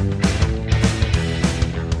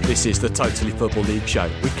 This is the Totally Football League Show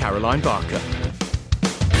with Caroline Barker.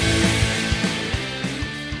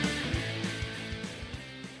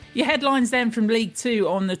 Your headlines then from League Two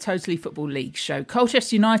on the Totally Football League Show.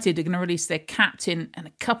 Colchester United are going to release their captain and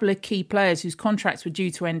a couple of key players whose contracts were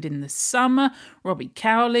due to end in the summer. Robbie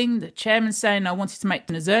Cowling, the chairman, saying, I wanted to make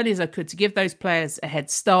them as early as I could to give those players a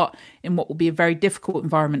head start in what will be a very difficult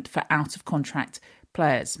environment for out-of-contract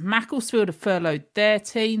players. Macclesfield have furloughed their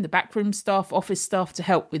team, the backroom staff, office staff, to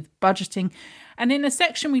help with budgeting. And in a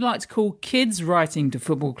section we like to call Kids Writing to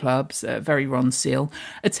Football Clubs, very Ron Seal,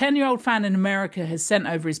 a 10-year-old fan in America has sent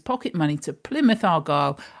over his pocket money to Plymouth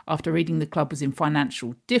Argyle after reading the club was in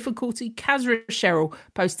financial difficulty. Kazra Sherrill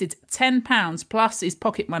posted £10 plus his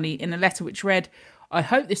pocket money in a letter which read, I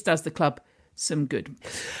hope this does the club some good.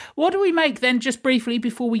 What do we make then, just briefly,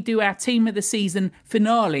 before we do our team of the season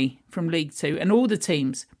finale from League Two and all the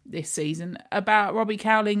teams this season, about Robbie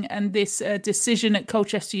Cowling and this decision at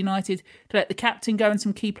Colchester United to let the captain go and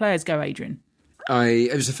some key players go, Adrian?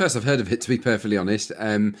 It was the first I've heard of it, to be perfectly honest.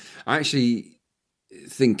 I actually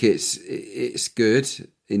think it's good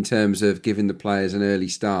in terms of giving the players an early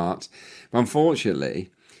start. But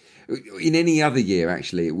unfortunately, in any other year,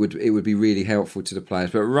 actually, it would be really helpful to the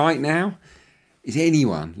players. But right now, is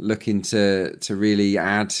anyone looking to really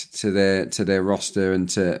add to their roster and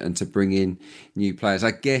to bring in new players?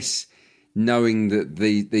 I guess knowing that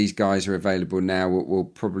these guys are available now will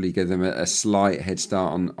probably give them a slight head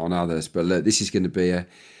start on others. But look, this is going to be a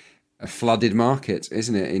flooded market,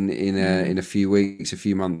 isn't it? In a few weeks, a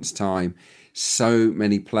few months' time. So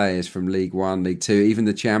many players from League One, League Two, even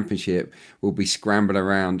the Championship will be scrambling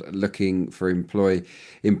around looking for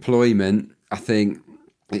employment. I think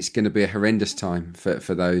it's going to be a horrendous time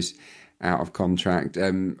for those out of contract.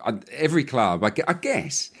 Every club, I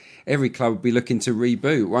guess, every club will be looking to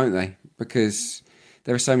reboot, won't they? Because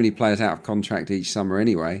there are so many players out of contract each summer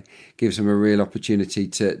anyway. Gives them a real opportunity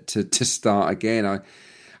to start again.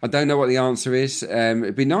 I don't know what the answer is.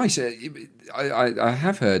 It'd be nice. I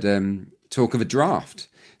have heard talk of a draft,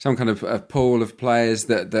 some kind of a pool of players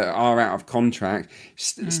that are out of contract,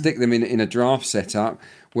 stick them in a draft setup,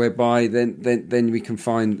 whereby then we can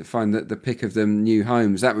find the pick of them new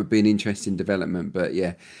homes. That would be an interesting development. But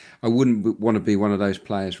yeah, I wouldn't want to be one of those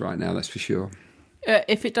players right now, that's for sure.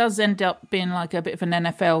 If it does end up being like a bit of an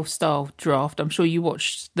NFL style draft, I'm sure you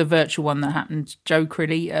watched the virtual one that happened, Joe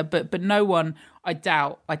Crilly, but no one, I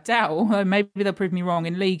doubt, although maybe they'll prove me wrong,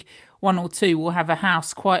 in League 1 or 2 will have a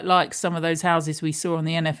house quite like some of those houses we saw on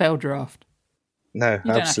the NFL draft. No,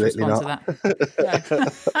 you absolutely not.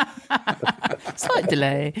 Slight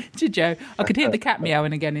delay to Joe. I could hear the cat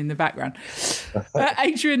meowing again in the background.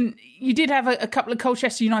 Adrian, you did have a couple of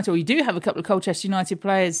Colchester United, or you do have a couple of Colchester United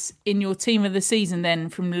players in your team of the season then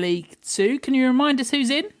from League 2. Can you remind us who's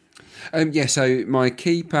in? So my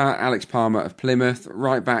keeper, Alex Palmer of Plymouth,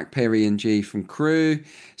 right back, Perry Ng from Crewe,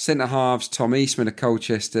 centre halves, Tom Eastman of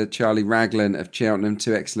Colchester, Charlie Raglan of Cheltenham,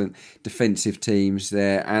 two excellent defensive teams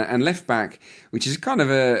there, and left back, which is kind of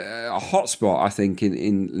a hot spot, I think,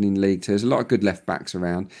 in League Two. There's a lot of good left backs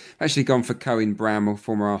around. I've actually gone for Cohen Bramall,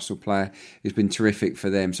 former Arsenal player, who's been terrific for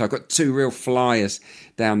them. So I've got two real flyers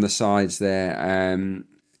down the sides there.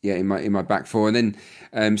 In my back four. And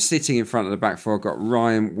then sitting in front of the back four, I've got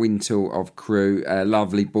Ryan Wintle of Crewe, a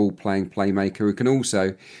lovely ball-playing playmaker who can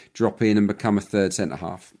also drop in and become a third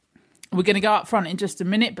centre-half. We're going to go up front in just a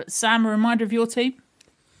minute, but Sam, a reminder of your team?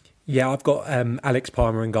 Yeah, I've got Alex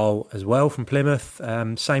Palmer in goal as well from Plymouth.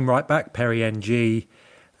 Same right back, Perry Ng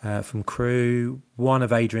from Crewe. One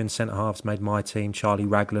of Adrian's centre-halves made my team, Charlie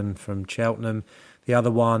Raglan from Cheltenham. The other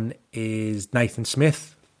one is Nathan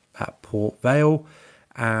Smith at Port Vale.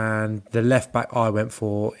 And the left back I went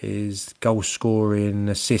for is goal scoring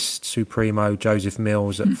assist supremo Joseph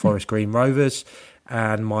Mills at Forest Green Rovers.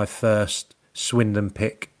 And my first Swindon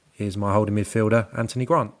pick is my holding midfielder, Anthony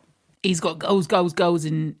Grant. He's got goals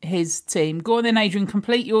in his team. Go on then, Adrian,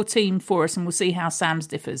 complete your team for us and we'll see how Sam's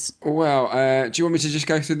differs. Well, do you want me to just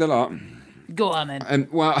go through the lot? Go on then.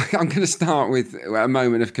 Well, I'm going to start with a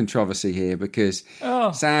moment of controversy here because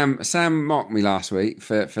Sam mocked me last week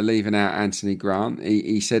for leaving out Anthony Grant.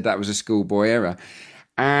 He said that was a schoolboy error.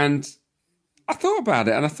 And I thought about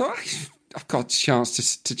it and I thought, I've got a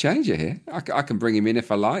chance to change it here. I can bring him in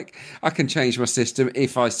if I like. I can change my system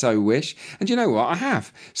if I so wish. And you know what? I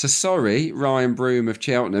have. So sorry, Ryan Broom of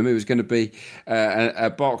Cheltenham, who was going to be a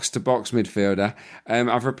box-to-box midfielder.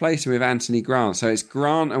 I've replaced him with Anthony Grant. So it's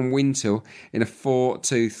Grant and Wintle in a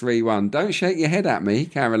 4-2-3-1. Don't shake your head at me,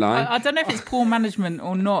 Caroline. I don't know if it's poor management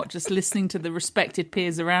or not, just listening to the respected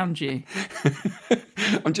peers around you.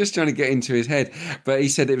 I'm just trying to get into his head. But he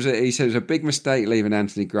said it was a big mistake leaving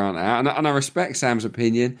Anthony Grant out. And I respect Sam's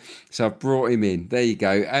opinion, so I've brought him in. There you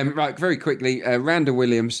go. Right, very quickly, Randall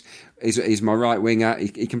Williams is my right winger.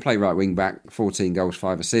 He can play right wing back, 14 goals,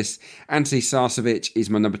 5 assists. Anthony Sarcevic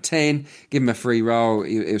is my number 10. Give him a free role,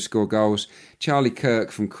 he'll score goals. Charlie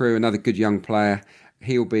Kirk from Crewe, another good young player.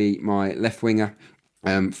 He'll be my left winger.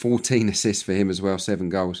 14 assists for him as well, 7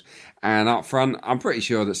 goals. And up front, I'm pretty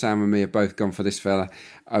sure that Sam and me have both gone for this fella,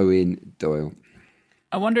 Owen Doyle.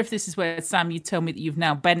 I wonder if this is where, Sam, you tell me that you've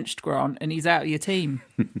now benched Grant and he's out of your team.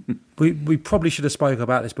 We probably should have spoken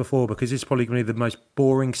about this before because it's probably going to be the most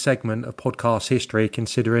boring segment of podcast history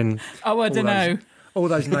considering... I don't know. All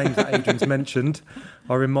those names that Adrian's mentioned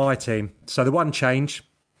are in my team. So the one change,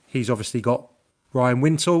 he's obviously got Ryan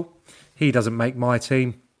Wintle. He doesn't make my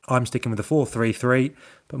team. I'm sticking with the 4-3-3,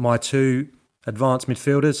 but my two advanced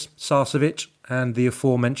midfielders, Sarcevic and the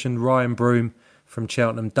aforementioned Ryan Broom from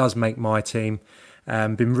Cheltenham, does make my team.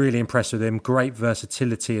 Been really impressed with him. Great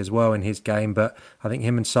versatility as well in his game, but I think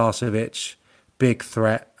him and Sarcevic, big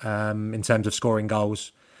threat in terms of scoring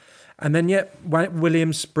goals. And then,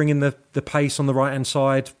 Williams bringing the pace on the right-hand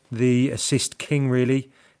side, the assist king,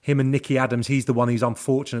 really. Him and Nicky Adams, he's the one who's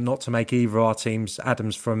unfortunate not to make either of our teams.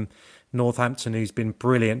 Adams from Northampton, who's been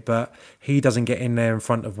brilliant, but he doesn't get in there in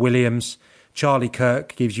front of Williams. Charlie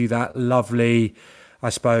Kirk gives you that lovely, I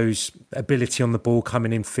suppose, ability on the ball,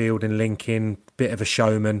 coming in field and linking, bit of a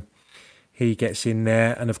showman. He gets in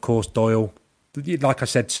there. And, of course, Doyle, like I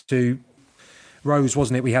said to Rose,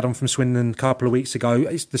 wasn't it? We had on from Swindon a couple of weeks ago.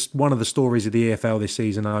 It's one of the stories of the EFL this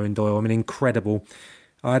season, Owen Doyle. I mean, incredible.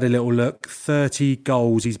 I had a little look. 30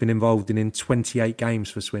 goals he's been involved in 28 games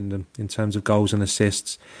for Swindon in terms of goals and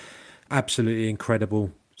assists. Absolutely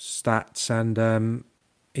incredible stats. And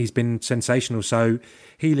he's been sensational. So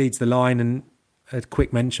he leads the line. And a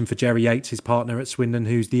quick mention for Jerry Yates, his partner at Swindon,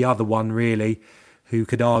 who's the other one, really, who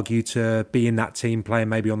could argue to be in that team, playing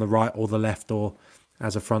maybe on the right or the left or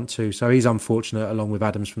as a front two. So he's unfortunate, along with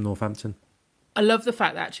Adams from Northampton. I love the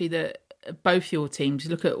fact, actually, that both your teams,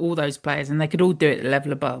 look at all those players and they could all do it at the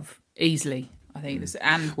level above, easily, I think.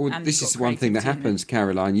 This is one thing that happens,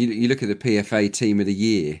 Caroline. You look at the PFA Team of the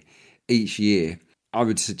Year each year. I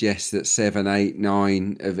would suggest that 7, 8,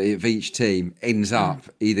 9 of each team ends up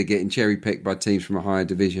either getting cherry-picked by teams from a higher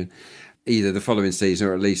division, either the following season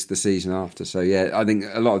or at least the season after. So, I think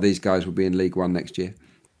a lot of these guys will be in League One next year.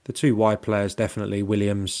 The two wide players, definitely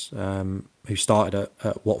Williams, who started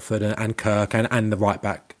at Watford, and Kirk, and the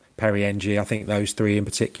right-back, Perry Ng. I think those three in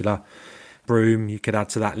particular. Broom, you could add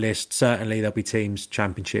to that list. Certainly there'll be teams,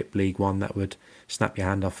 Championship, League One, that would snap your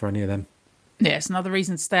hand off for any of them. Yes, another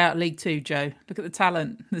reason to stay out of League Two, Joe. Look at the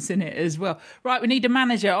talent that's in it as well. Right, we need a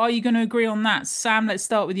manager. Are you going to agree on that? Sam, let's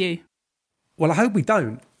start with you. Well, I hope we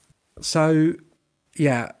don't. So,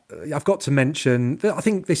 I've got to mention, I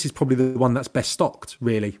think this is probably the one that's best stocked,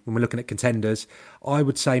 really, when we're looking at contenders. I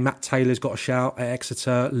would say Matt Taylor's got a shout at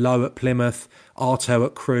Exeter, Lowe at Plymouth, Arto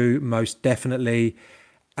at Crewe, most definitely,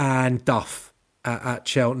 and Duff at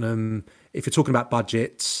Cheltenham. If you're talking about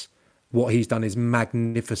budgets, what he's done is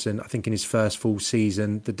magnificent. I think in his first full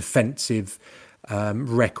season, the defensive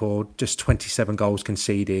record, just 27 goals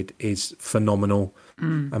conceded, is phenomenal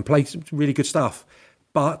and plays really good stuff.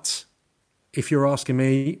 But if you're asking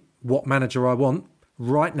me what manager I want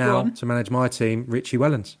right now to manage my team, Richie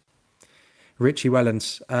Wellens. Richie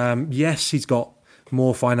Wellens. Yes, he's got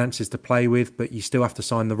more finances to play with, but you still have to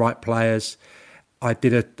sign the right players. I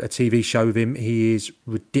did a TV show with him. He is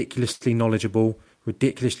ridiculously knowledgeable,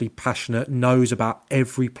 ridiculously passionate, knows about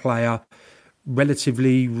every player,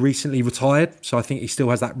 relatively recently retired. So I think he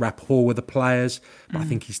still has that rapport with the players, but I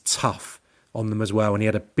think he's tough on them as well. And he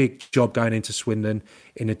had a big job going into Swindon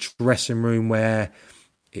in a dressing room where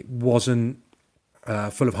it wasn't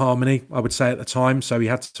full of harmony, I would say, at the time. So he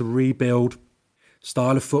had to rebuild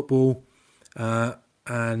style of football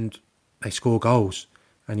and they score goals.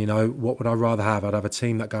 And, what would I rather have? I'd have a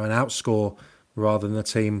team that go and outscore rather than a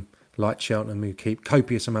team like Cheltenham who keep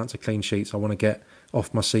copious amounts of clean sheets. I want to get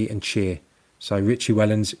off my seat and cheer. So Richie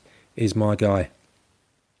Wellens is my guy.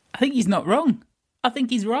 I think he's not wrong. I think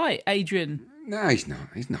he's right, Adrian. No, he's not.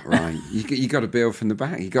 He's not right. You got to build from the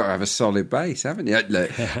back. You got to have a solid base, haven't you?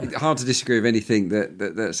 Look, hard to disagree with anything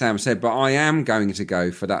that Sam said, but I am going to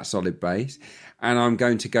go for that solid base, and I'm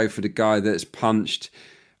going to go for the guy that's punched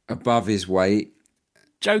above his weight,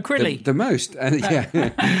 Joe Crilly, the most.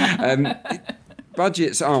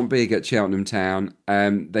 Budgets aren't big at Cheltenham Town.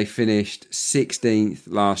 They finished 16th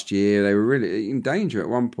last year. They were really in danger at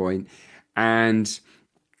one point, and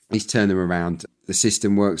he's turned them around. The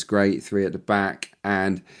system works great, 3 at the back,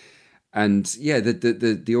 and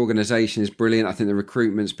the organisation is brilliant. I think the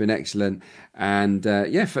recruitment's been excellent, and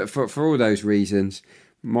for all those reasons,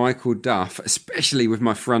 Michael Duff, especially with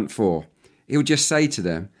my front four, he'll just say to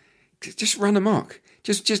them, just run amok,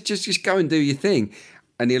 just go and do your thing,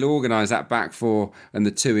 and he'll organise that back four and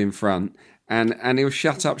the 2 in front. And he'll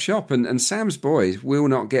shut up shop, and Sam's boys will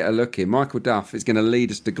not get a look in. Michael Duff is going to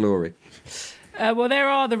lead us to glory. Well, there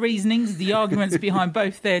are the reasonings, the arguments behind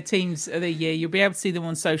both their teams of the year. You'll be able to see them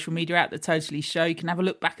on social media at The Totally Show. You can have a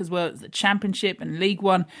look back as well at the Championship and League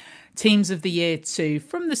One teams of the year too.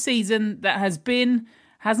 From the season that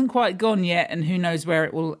hasn't quite gone yet, and who knows where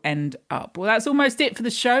it will end up. Well, that's almost it for the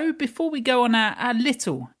show. Before we go on our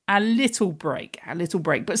little break.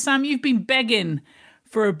 But Sam, you've been begging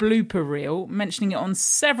for a blooper reel, mentioning it on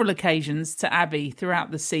several occasions to Abby throughout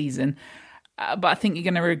the season. But I think you're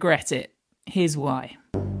going to regret it. Here's why.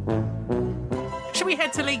 Shall we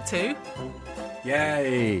head to League Two?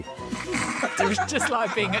 Yay! It was just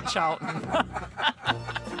like being at Charlton.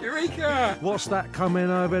 Eureka! What's that coming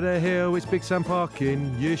over the hill? It's Big Sam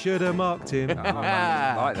Parkin. You should have marked him.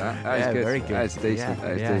 I like that. That is good. Very good. That is decent.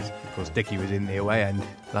 That is decent. Of course, Dickie was in the away end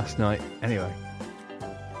last night. Anyway.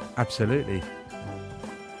 Absolutely.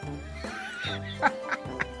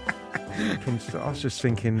 I was just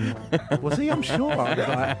thinking, was he? I'm sure.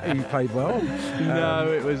 He played well.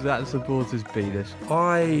 No, it was that supporters beat us.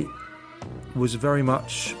 I was very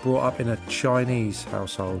much brought up in a Chinese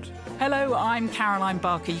household. Hello, I'm Caroline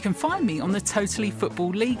Barker. You can find me on the Totally Football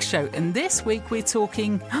League show. And this week we're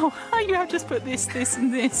talking... Oh, you have just put this,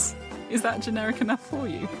 and this. Is that generic enough for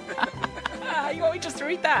you? You want me just to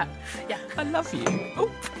read that? Yeah, I love you.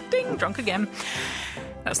 Oh, ding, drunk again.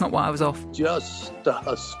 That's not why I was off. Just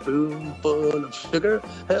a spoonful of sugar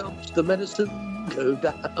helps the medicine go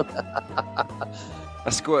down. I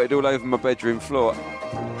squirted all over my bedroom floor.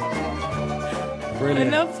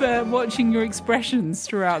 Brilliant. I love watching your expressions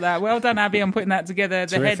throughout that. Well done, Abby, on putting that together.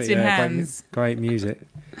 The Terrific, heads in hands. Great music.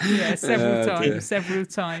 Yeah, several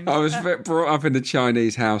times. I was brought up in a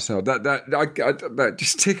Chinese household. That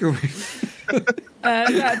just tickled me.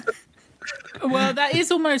 Well, that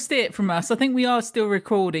is almost it from us. I think we are still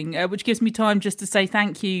recording, which gives me time just to say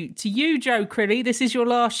thank you to you, Joe Crilly. This is your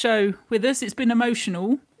last show with us. It's been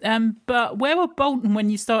emotional. But where were Bolton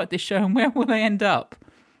when you started this show, and where will they end up?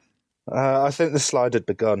 I think the slide had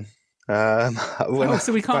begun.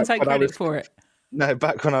 So we can't take credit for it. No,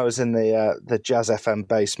 back when I was in the Jazz FM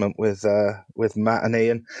basement with Matt and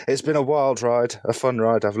Ian. It's been a wild ride, a fun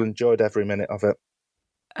ride. I've enjoyed every minute of it.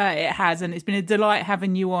 It has, and it's been a delight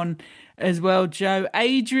having you on as well, Joe.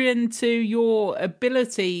 Adrian, to your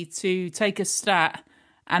ability to take a stat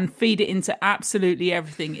and feed it into absolutely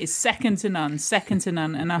everything is second to none,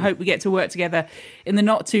 and I hope we get to work together in the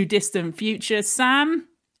not too distant future. Sam,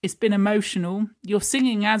 it's been emotional. Your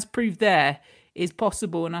singing, as proved there, is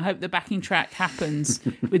possible, and I hope the backing track happens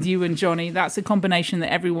with you and Johnny. That's a combination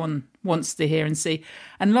that everyone wants to hear and see.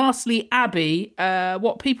 And lastly, Abby,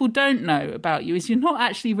 what people don't know about you is you're not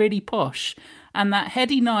actually really posh, and that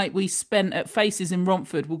heady night we spent at Faces in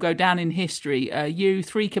Romford will go down in history. You,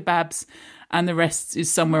 3 kebabs, and the rest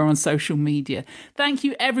is somewhere on social media. Thank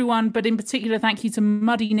you, everyone, but in particular, thank you to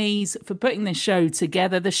Muddy Knees for putting this show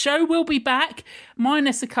together. The show will be back,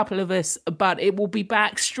 minus a couple of us, but it will be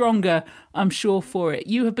back stronger, I'm sure, for it.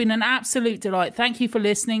 You have been an absolute delight. Thank you for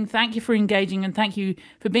listening, thank you for engaging, and thank you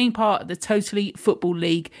for being part of the Totally Football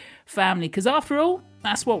League family, because after all,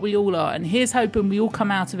 that's what we all are, and here's hoping we all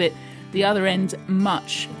come out of it the other end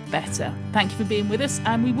much better. Thank you for being with us,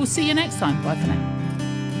 and we will see you next time. Bye for now.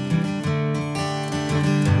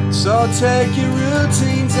 So take your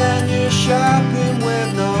routines and your shopping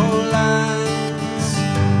with no lines.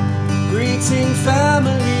 Greeting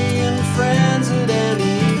family and friends at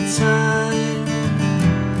any time.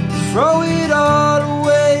 Throw it all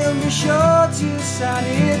away and be sure to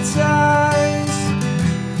sanitize.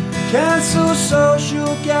 Cancel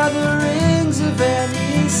social gatherings of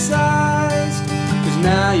any size. 'Cause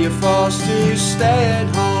now you're forced to stay at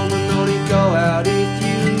home and only go out if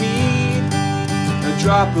you need a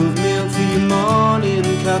drop of milk for your morning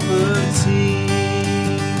cup of tea.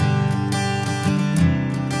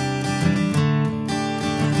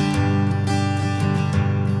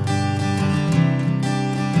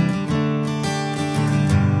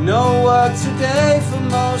 No work today for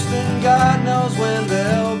most, and God knows when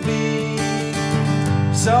they'll be.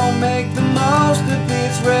 So make the most of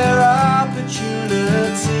this rare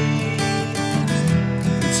opportunity.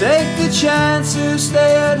 Take the chances,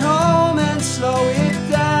 stay at home and slow it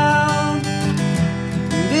down.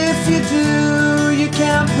 And if you do, you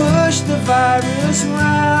can't push the virus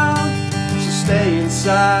round. So stay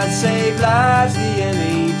inside, save lives, the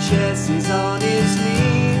NHS is on its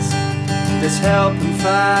knees. Let's help them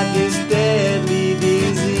fight this deadly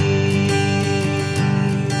disease.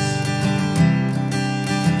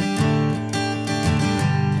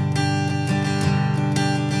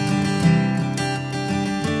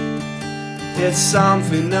 It's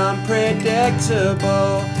something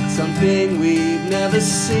unpredictable, something we've never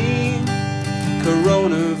seen.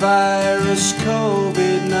 Coronavirus,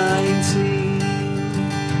 COVID-19.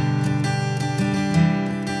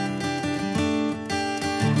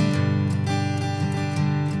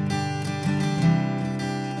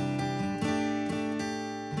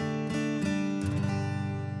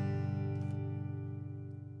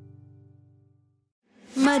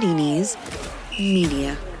 Muddy Knees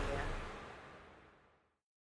Media.